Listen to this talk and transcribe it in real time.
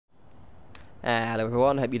Hello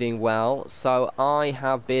everyone, hope you're doing well. So I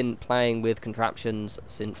have been playing with contraptions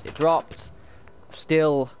since it dropped.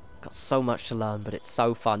 Still got so much to learn, but it's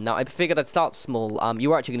so fun. Now I figured I'd start small.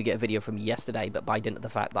 You were actually going to get a video from me yesterday, but by dint of the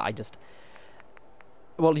fact that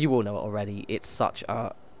well, you all know it already. It's such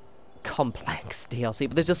a complex DLC,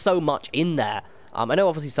 but there's just so much in there. I know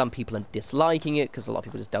obviously some people are disliking it because a lot of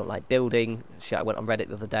people just don't like building. Shit, I went on Reddit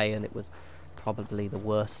the other day and it was probably the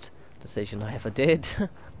worst decision I ever did.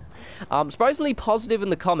 Surprisingly positive in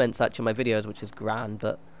the comments actually on my videos, which is grand,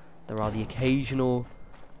 but there are the occasional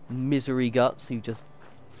misery guts who just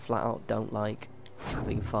flat out don't like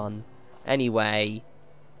having fun. Anyway,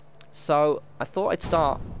 so I thought I'd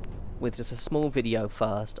start with just a small video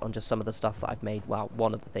first on just some of the stuff that I've made. Well,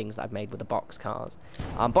 one of the things that I've made with the boxcars.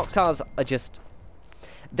 Boxcars are just...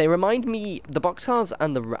 They remind me... The boxcars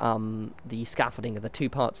and the scaffolding are the two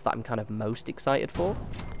parts that I'm kind of most excited for,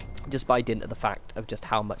 just by dint of the fact of just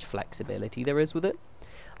how much flexibility there is with it.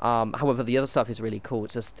 However, the other stuff is really cool.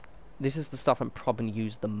 It's just... This is the stuff I'm probably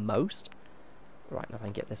used the most. Right, now if I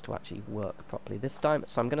can get this to actually work properly this time.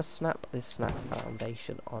 So I'm going to snap this snap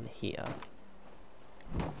foundation on here.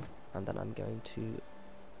 And then I'm going to...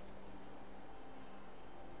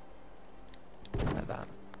 like that.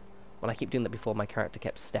 When I keep doing that before, my character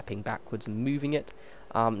kept stepping backwards and moving it.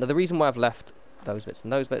 Now the reason why I've left those bits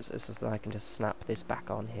and those bits is so that I can just snap this back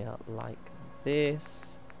on here like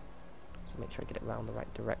this. So make sure I get it around the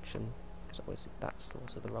right direction, because otherwise that's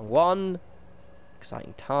also the wrong one.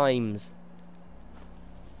 Exciting times.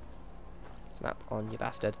 Snap on, you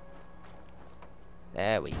bastard.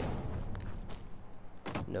 There we go.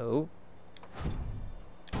 No.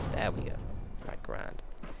 There we go. Right, grand.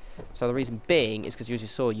 So the reason being is because, as you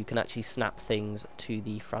saw, you can actually snap things to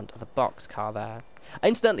the front of the boxcar there.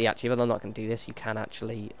 Incidentally, actually, even though I'm not going to do this, you can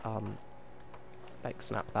actually, like,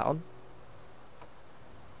 snap that on.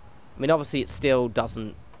 I mean, obviously, it still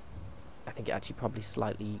doesn't... I think it actually probably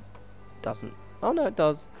slightly doesn't... Oh, no, it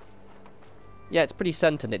does. Yeah, it's pretty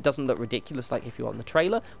centered. It doesn't look ridiculous like if you're on the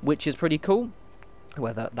trailer, which is pretty cool.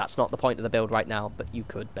 However, that's not the point of the build right now, but you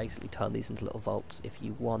could basically turn these into little vaults if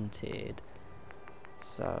you wanted.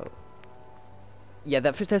 So, yeah,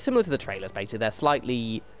 they're similar to the trailers, basically. They're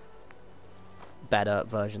slightly better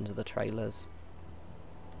versions of the trailers.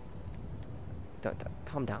 Don't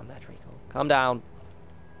calm down there, Treacle. Calm down.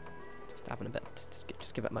 Just having a bit.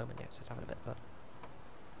 Just give it a moment. Yeah, just having a bit of a...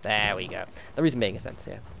 There we go. The reason being is sense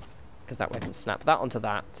here, because that way I can snap that onto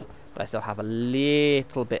that, but I still have a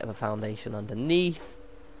little bit of a foundation underneath.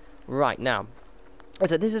 Right, now,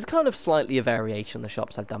 so this is kind of slightly a variation on the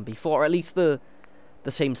shops I've done before, or at least the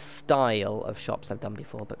same style of shops I've done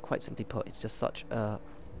before, but quite simply put, it's just such a...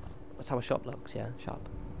 That's how a shop looks, yeah, shop.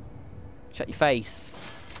 Shut your face.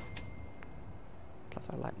 Plus,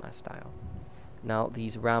 I like my style. Now,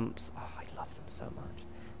 these ramps, oh, I love them so much.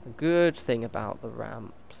 The good thing about the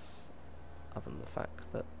ramps, other than the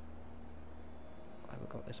fact that I haven't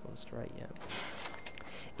got this one straight yet,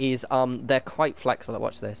 is they're quite flexible.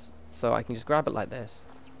 Watch this. So I can just grab it like this.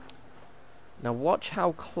 Now watch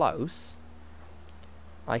how close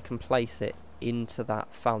I can place it into that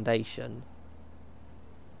foundation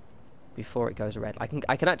before it goes red. I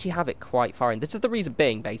can actually have it quite far in. This is the reason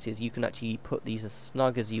being, basically, is you can actually put these as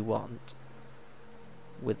snug as you want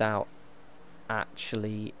without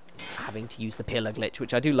actually having to use the pillar glitch,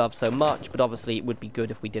 which I do love so much, but obviously it would be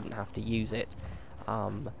good if we didn't have to use it.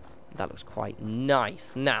 That looks quite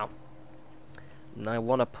nice. Now I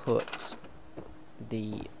want to put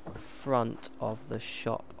the front of the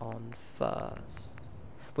shop on first.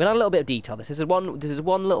 We're gonna add a little bit of detail. This is one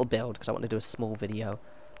little build because I want to do a small video,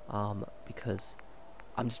 because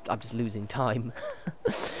I'm just losing time.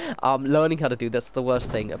 Learning how to do this. The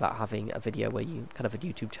worst thing about having a video where you kind of a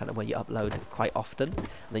YouTube channel where you upload quite often, and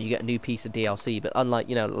then you get a new piece of DLC. But unlike,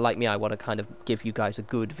 you know, like me, I want to kind of give you guys a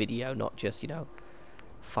good video, not just, you know,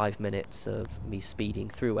 5 minutes of me speeding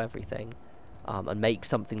through everything, and make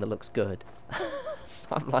something that looks good. So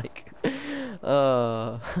I'm like,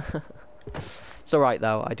 it's alright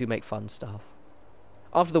though, I do make fun stuff.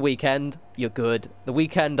 After the weekend, you're good. The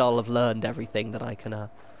weekend I'll have learned everything that I can,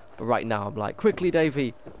 but right now I'm like, quickly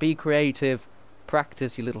Davey, be creative,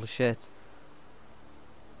 practice you little shit.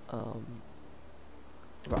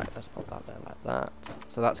 Right, let's pop that there like that.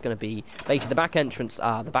 So that's going to be basically the back entrance.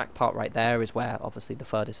 The back part right there is where obviously the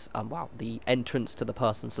furthest, the entrance to the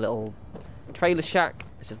person's little trailer shack.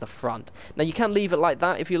 This is the front. Now you can leave it like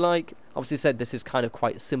that if you like. Obviously said this is kind of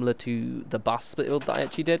quite similar to the bus build that I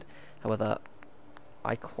actually did. However,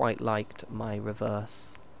 I quite liked my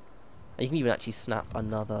reverse. And you can even actually snap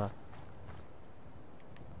another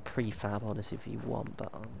prefab on this if you want,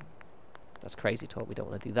 but that's crazy talk. We don't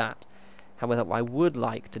want to do that. However, what I would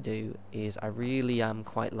like to do is I really am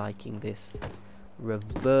quite liking this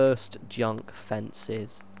reversed junk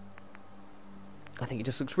fences. I think it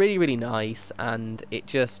just looks really, really nice, and it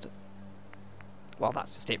just... Well, that's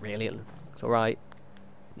just it, really. It looks alright.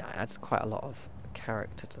 Now, it adds quite a lot of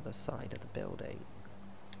character to the side of the building.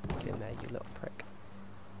 Get in there, you little prick.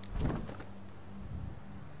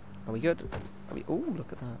 Are we good? Are we... Ooh,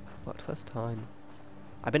 look at that. Worked first time.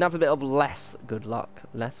 I've been having a bit of less good luck.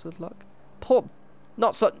 Less good luck? Poor...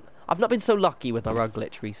 Not so... I've not been so lucky with my rug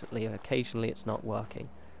glitch recently. Occasionally it's not working.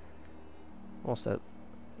 Also,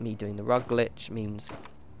 me doing the rug glitch means,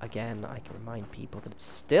 again, I can remind people that it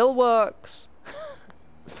still works.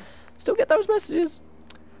 Still get those messages.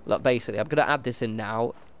 Look, basically, I'm going to add this in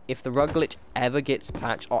now. If the rug glitch ever gets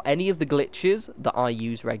patched, or any of the glitches that I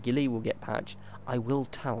use regularly will get patched, I will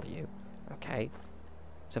tell you. Okay?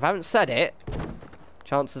 So if I haven't said it,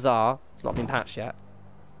 chances are it's not been patched yet.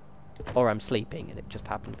 Or I'm sleeping, and it just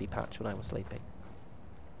happened to be patched when I was sleeping.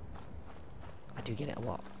 I do get it a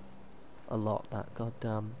lot. A lot, that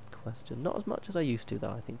goddamn question. Not as much as I used to, though.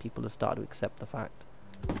 I think people have started to accept the fact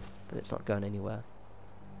that it's not going anywhere.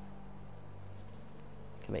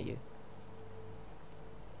 Come at you.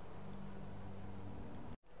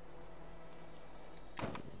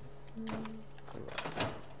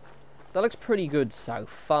 That looks pretty good so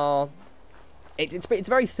far. It's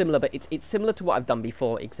very similar, but it's similar to what I've done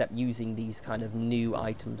before, except using these kind of new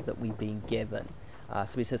items that we've been given.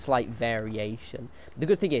 So it's a slight variation. The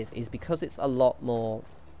good thing is because it's a lot more...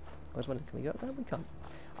 Where's one? Can we go there? We can't.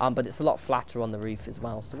 But it's a lot flatter on the roof as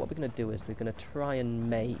well. So what we're going to do is we're going to try and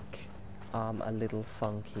make a little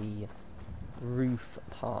funky roof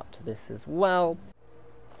part to this as well.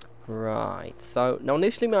 Right. So now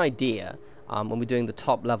initially my idea... when we're doing the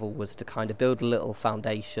top level was to kind of build a little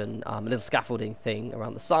foundation, a little scaffolding thing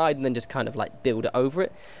around the side, and then just kind of like build it over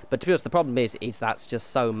it. But to be honest, the problem is that's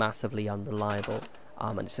just so massively unreliable,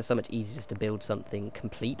 and it's just so much easier just to build something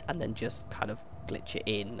complete and then just kind of glitch it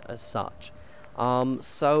in as such.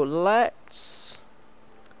 So let's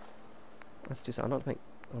do so. I want to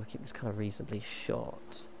keep this kind of reasonably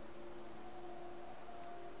short.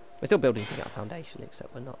 We're still building things out of foundation,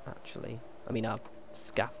 except we're not actually. I mean,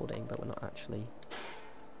 scaffolding, but we're not actually.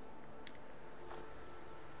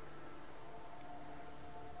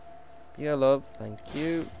 Yeah, love, thank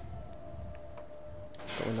you.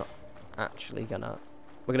 But we're not actually gonna.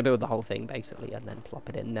 We're gonna build the whole thing basically, and then plop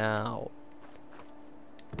it in now.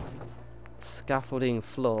 Scaffolding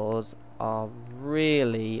floors are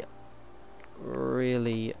really,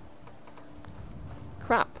 really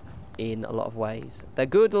crap in a lot of ways. They're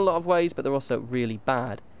good in a lot of ways, but they're also really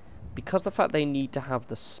bad. Because the fact they need to have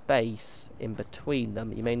the space in between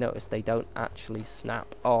them, you may notice they don't actually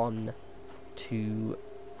snap on to...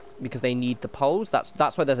 Because they need the poles.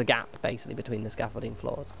 That's why there's a gap, basically, between the scaffolding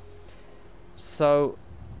floors. So...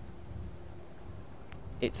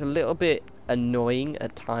 It's a little bit annoying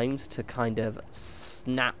at times to kind of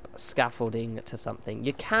snap scaffolding to something.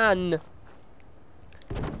 You can...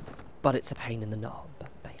 But it's a pain in the knob,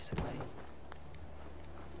 basically.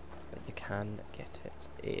 But you can get it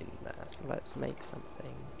in there. So let's make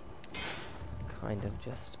something kind of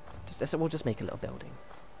just we'll just make a little building.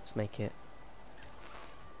 Let's make it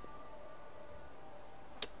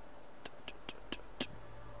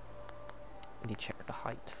we need to check the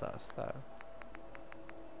height first though.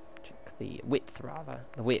 Check the width rather.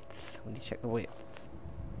 The width. We need to check the width.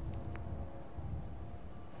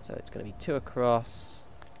 So it's gonna be 2 across.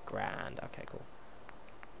 Grand. Okay, cool.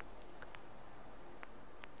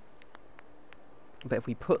 But if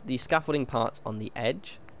we put the scaffolding parts on the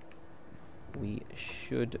edge, we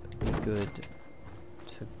should be good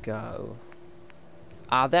to go.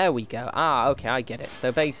 Ah, there we go. Ah, okay, I get it.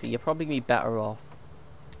 So basically, you're probably going to be better off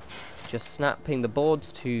just snapping the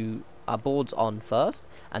boards to boards on first,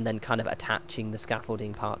 and then kind of attaching the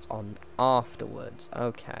scaffolding parts on afterwards.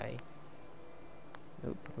 Okay.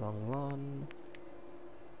 Nope, wrong one.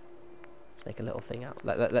 Let's make a little thing out.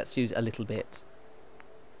 Let's use a little bit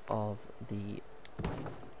of the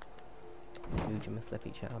huge and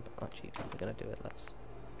flippy chab. Actually, if we're gonna do it, let's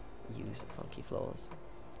use funky floors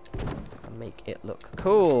and make it look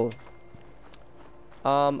cool.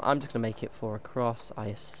 I'm just gonna make it 4 across. I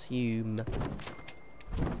assume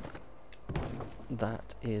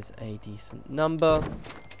that is a decent number.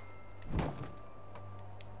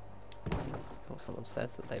 Or someone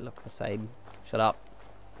says that they look the same. Shut up.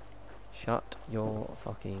 Shut your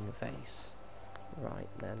fucking face. Right,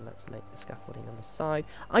 then let's make the scaffolding on the side.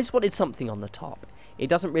 I just wanted something on the top. It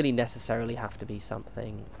doesn't really necessarily have to be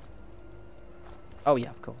something... Oh yeah,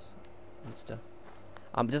 of course. It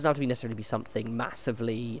doesn't have to be necessarily be something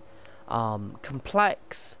massively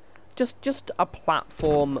complex. Just a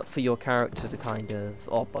platform for your character to kind of,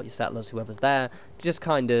 or your settlers, whoever's there, to just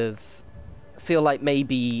kind of feel like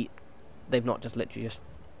maybe they've not just literally just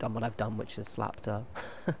done what I've done, which is slapped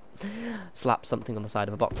something on the side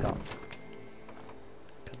of a boxcar.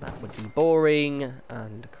 Because that would be boring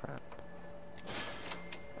and crap.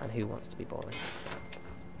 And who wants to be boring?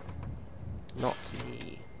 Not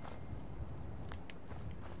me.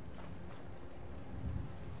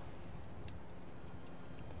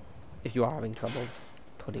 If you are having trouble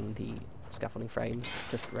putting the scaffolding frames,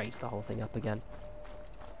 just raise the whole thing up again.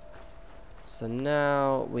 So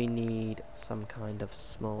now we need some kind of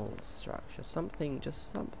small structure.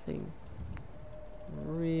 Just something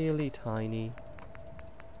really tiny.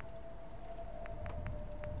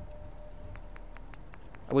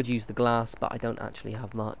 I would use the glass, but I don't actually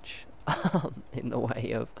have much in the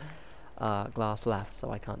way of glass left, so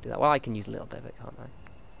I can't do that. Well, I can use a little bit of it, can't I?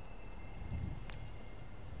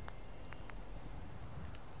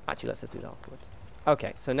 Actually, let's just do that afterwards.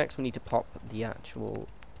 Okay, so next we need to pop the actual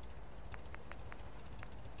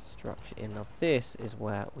structure in. Now this is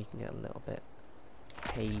where we can get a little bit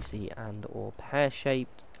hazy and or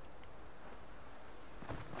pear-shaped.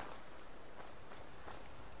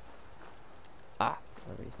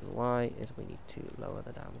 The reason why is we need to lower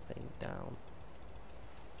the damn thing down.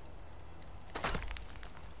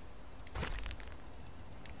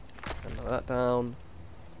 And lower that down.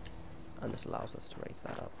 And this allows us to raise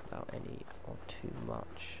that up without any or too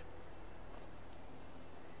much.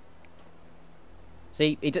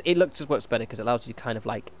 See, it looks just works better because it allows you to kind of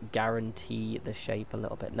like guarantee the shape a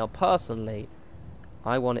little bit. Now personally,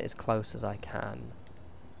 I want it as close as I can.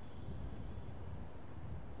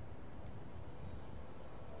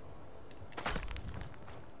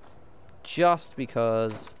 Just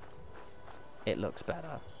because it looks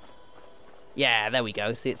better. Yeah, there we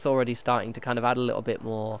go. See, it's already starting to kind of add a little bit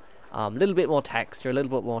more texture, a little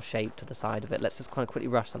bit more shape to the side of it. Let's just kind of quickly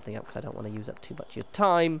rush something up because I don't want to use up too much of your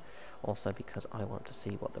time. Also because I want to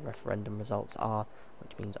see what the referendum results are,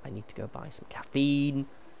 which means I need to go buy some caffeine.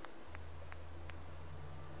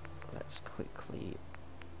 Let's quickly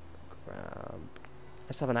grab...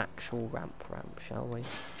 Let's have an actual ramp, shall we?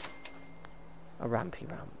 A rampy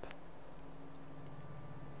ramp.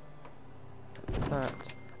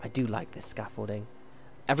 That. I do like this scaffolding.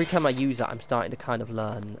 Every time I use it, I'm starting to kind of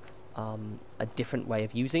learn a different way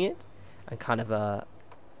of using it, and kind of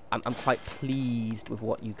I'm quite pleased with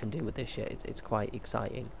what you can do with this shit. It's quite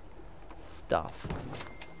exciting stuff.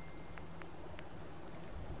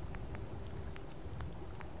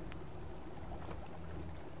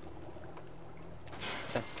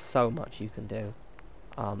 There's so much you can do,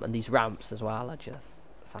 and these ramps as well are just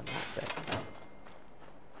fantastic.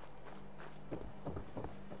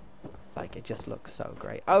 Like, it just looks so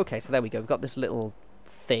great. Okay, so there we go. We've got this little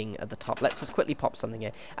thing at the top. Let's just quickly pop something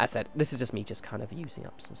here. As I said, this is just me just kind of using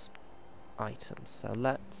up some items. So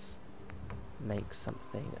let's make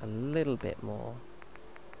something a little bit more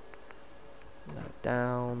low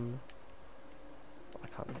down. I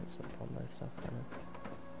can't even slip on those stuff, can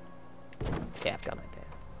I? Yeah, I've got an idea.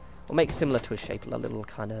 We'll make similar to a shape, a little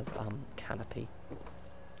kind of canopy.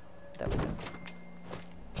 There we go.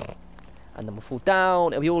 And then we'll fall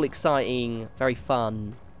down. It'll be all exciting, very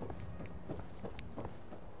fun.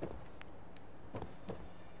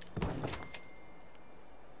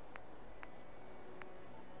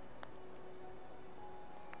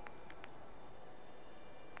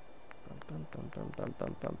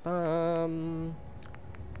 I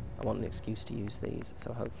want an excuse to use these,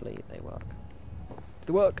 so hopefully they work. Do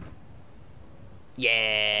they work?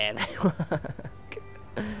 Yeah, they work.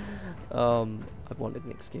 I've wanted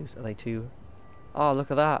an excuse. Are they too... Oh,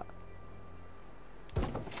 look at that.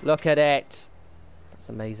 Look at it. That's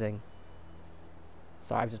amazing.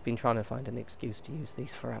 Sorry, I've just been trying to find an excuse to use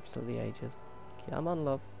these for absolutely ages. Come on,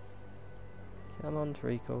 love. Come on,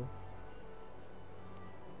 Treacle.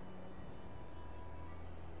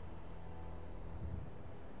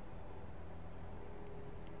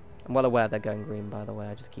 I'm well aware they're going green, by the way.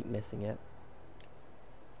 I just keep missing it.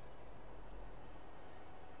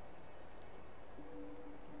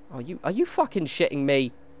 Are you fucking shitting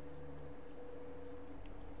me?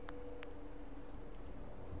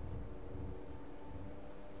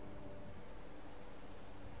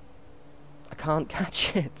 I can't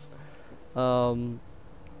catch it.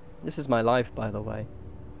 This is my life, by the way.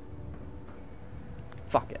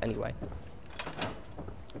 Fuck it, anyway.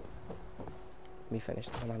 Let me finish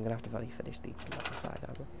this, and I'm gonna have to finish the other side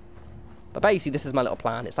over. But basically, this is my little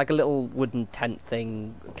plan. It's like a little wooden tent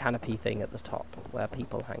thing, canopy thing at the top, where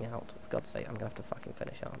people hang out. For God's sake, I'm gonna have to fucking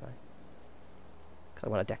finish, aren't I? because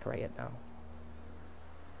I want to decorate it now.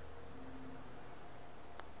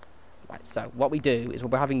 Right, so what we do is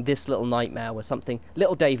we're having this little nightmare with something...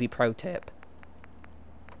 Little Davy pro tip.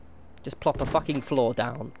 Just plop a fucking floor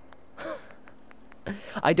down.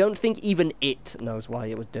 I don't think even it knows why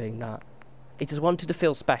it was doing that. It just wanted to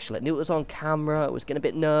feel special. It knew it was on camera. It was getting a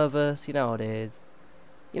bit nervous. You know how it is.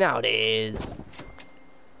 You know how it is.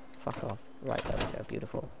 Fuck off. Right, there we go.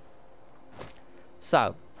 Beautiful.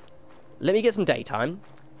 So, let me get some daytime.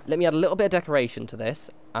 Let me add a little bit of decoration to this,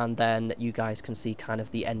 and then you guys can see kind of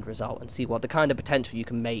the end result and see what the kind of potential you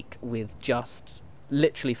can make with just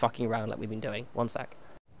literally fucking around like we've been doing. One sec.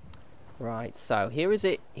 Right, so here is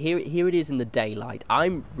it. Here it is in the daylight.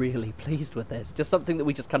 I'm really pleased with this. Just something that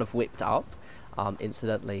we just kind of whipped up.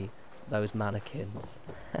 Incidentally, those mannequins.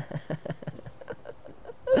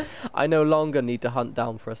 I no longer need to hunt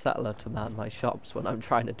down for a settler to man my shops when I'm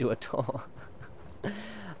trying to do a tour.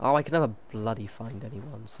 Oh, I can never bloody find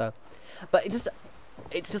anyone. So, but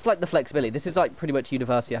it's just like the flexibility. This is like pretty much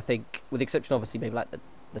university, I think, with the exception obviously maybe like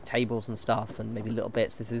the tables and stuff and maybe little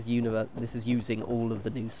bits. This is using all of the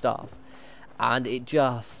new stuff, and it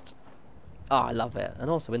just, oh, I love it. And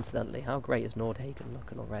also, incidentally, how great is Nordhagen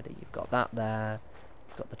looking already? You've got that there,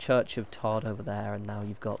 you've got the Church of Todd over there, and now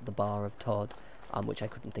you've got the Bar of Todd. Which I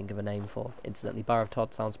couldn't think of a name for. Incidentally, Bar of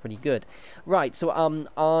Todd sounds pretty good. Right, so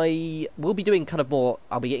I will be doing kind of more...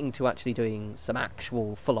 I'll be getting to actually doing some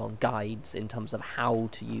actual full-on guides in terms of how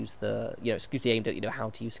to use the... You know, exclusively aimed at, how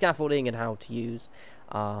to use scaffolding and how to use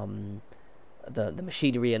the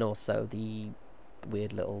machinery and also the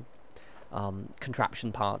weird little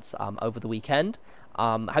contraption parts over the weekend.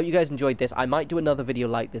 Hope you guys enjoyed this. I might do another video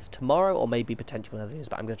like this tomorrow, or maybe potentially another video,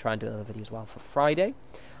 but I'm going to try and do another video as well for Friday.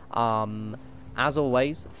 As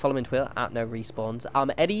always, follow me on Twitter, at norespawns.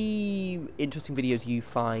 Any interesting videos you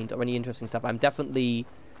find, or any interesting stuff, I'm definitely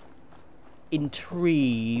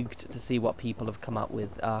intrigued to see what people have come up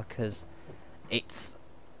with,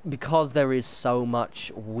 because there is so much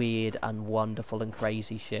weird and wonderful and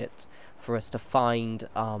crazy shit for us to find.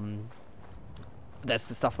 There's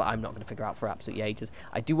the stuff that I'm not going to figure out for absolutely ages.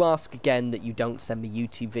 I do ask again that you don't send me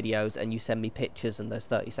YouTube videos and you send me pictures and those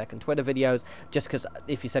 30-second Twitter videos, just because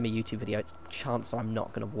if you send me a YouTube video, it's a chance I'm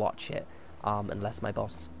not going to watch it, unless my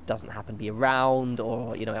boss doesn't happen to be around,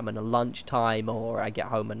 or, I'm in a lunchtime, or I get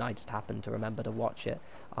home and I just happen to remember to watch it,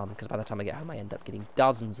 because by the time I get home I end up getting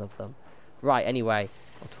dozens of them. Right, anyway,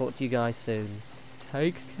 I'll talk to you guys soon.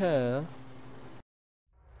 Take care.